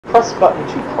Press button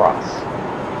to cross.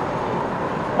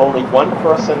 Only one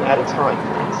person at a time,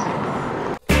 please.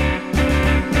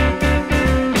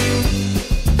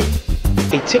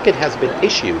 A ticket has been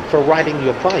issued for riding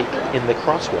your bike in the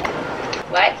crosswalk.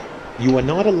 What? You are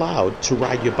not allowed to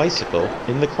ride your bicycle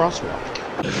in the crosswalk.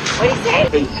 What did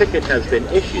he say? A ticket has been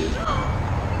issued.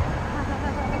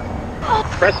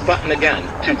 Press button again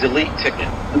to delete ticket.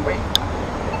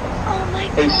 Oh my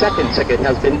God. A second ticket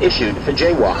has been issued for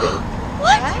jaywalking.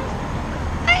 What?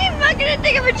 I am not gonna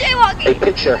take it for jaywalking. A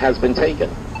picture has been taken.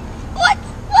 What?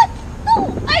 What? No,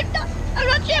 I'm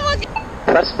not jaywalking.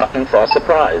 Press button for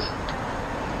surprise.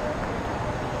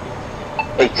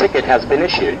 A ticket has been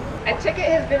issued. A ticket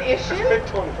has been issued?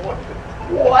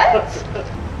 What?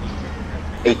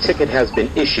 A ticket has been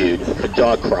issued for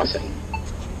dog crossing.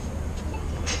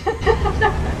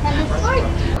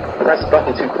 Press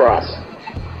button to cross.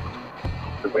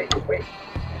 Wait.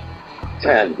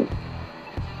 10,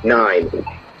 9,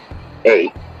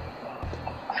 8,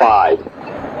 5.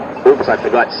 Oops, I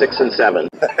forgot 6 and 7.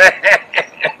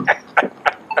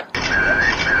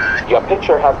 Your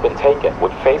picture has been taken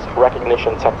with face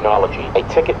recognition technology. A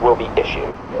ticket will be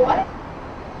issued. What?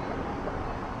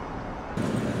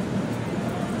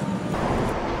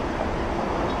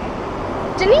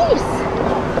 Denise!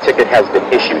 A ticket has been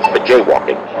issued for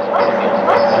jaywalking.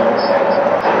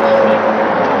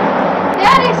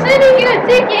 Daddy said he get a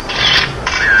ticket!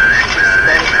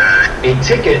 A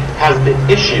ticket has been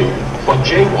issued for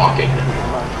jaywalking.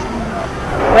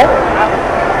 What?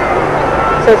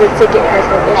 So the ticket has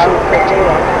been issued for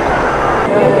jaywalking.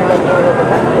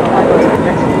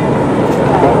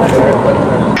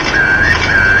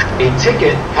 A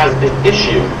ticket has been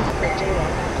issued.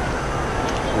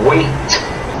 Wait.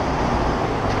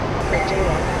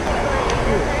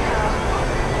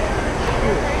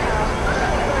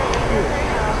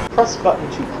 Press button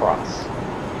to cross.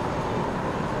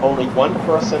 Only one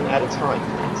person at a time,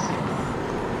 please.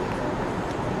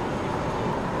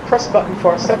 Press button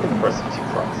for a second person to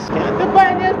cross. And the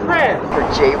button is pressed. For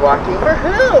jaywalking? For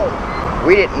who?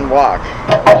 We didn't walk.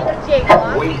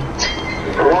 Jaywalk? Wait.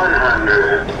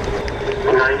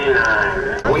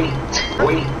 199. Wait.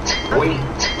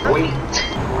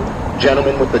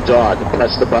 Gentleman with the dog,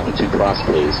 press the button to cross,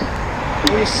 please.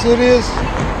 Yes, it is.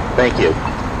 Thank you.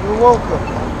 You're welcome.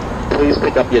 Please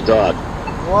pick up your dog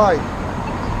Why?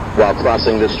 while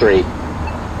crossing the street.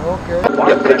 Okay.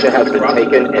 Your picture has been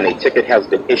taken and a ticket has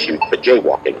been issued for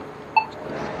jaywalking.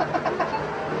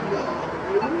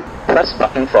 Press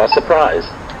button for surprise.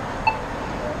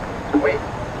 Wait.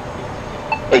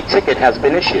 A ticket has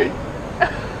been issued.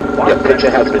 Your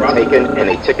picture has been taken and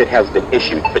a ticket has been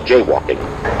issued for jaywalking.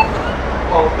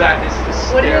 Oh, that is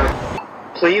hysterical.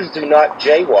 Please do not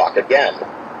jaywalk again.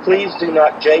 Please do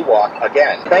not jaywalk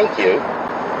again. Thank you.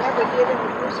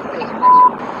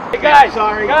 Hey guys,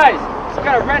 he's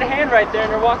got a red hand right there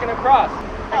and they're walking across.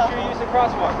 Make sure you use the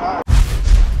crosswalk.